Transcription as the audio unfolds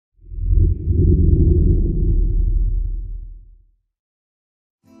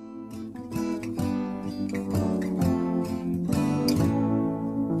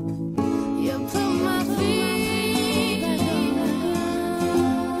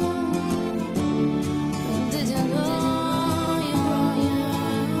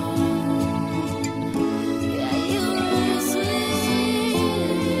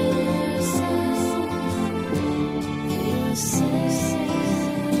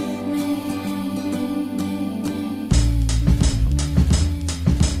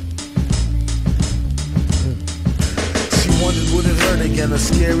and a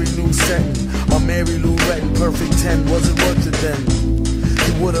scary new setting. A Mary Lou Retton, perfect 10, wasn't worth it then.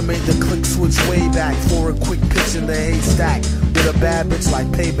 He would've made the click switch way back for a quick pitch in the haystack. With a bad bitch like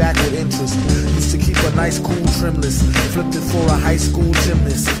payback with interest. Used to keep a nice cool trimless, flipped it for a high school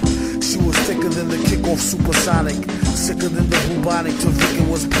gymnast. She was thicker than the kickoff supersonic, sicker than the bubonic, to Vic it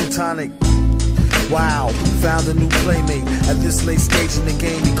was plutonic. Wow, found a new playmate. At this late stage in the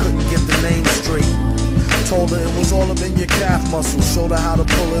game, he couldn't get the name straight. Told her it was all up in your calf muscle, showed her how to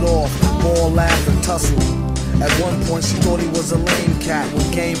pull it off, ball, laugh, and tussle. At one point she thought he was a lame cat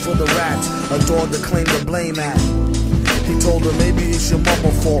with game for the rats, a dog to claim the blame at. He told her maybe it's your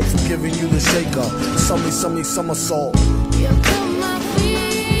mama fault for giving you the shaker. Somersault.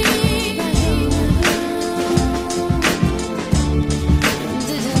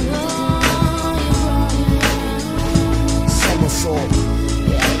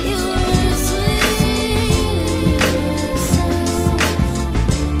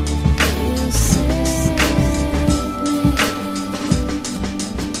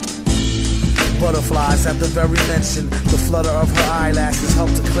 Butterflies at the very mention. The flutter of her eyelashes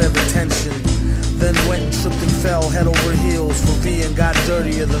helped to clear the tension. Then went and tripped and fell head over heels for V and got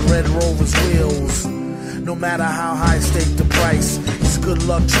dirtier than Red Rover's wheels. No matter how high stake the price, his good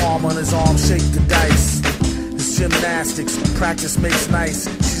luck charm on his arm shake the dice. His gymnastics, practice makes nice.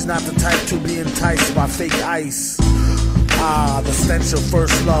 She's not the type to be enticed by fake ice. Ah, the stench of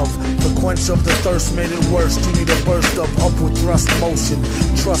first love. The quench of the thirst made it worse. You need a burst of upward thrust motion.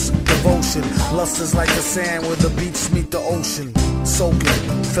 Trust, devotion. Lust is like the sand where the beach meet the ocean.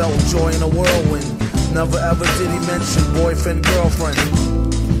 Soaking, felt joy in a whirlwind. Never ever did he mention boyfriend, girlfriend.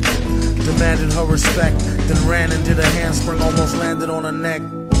 Demanded her respect, then ran and did a handspring, almost landed on her neck.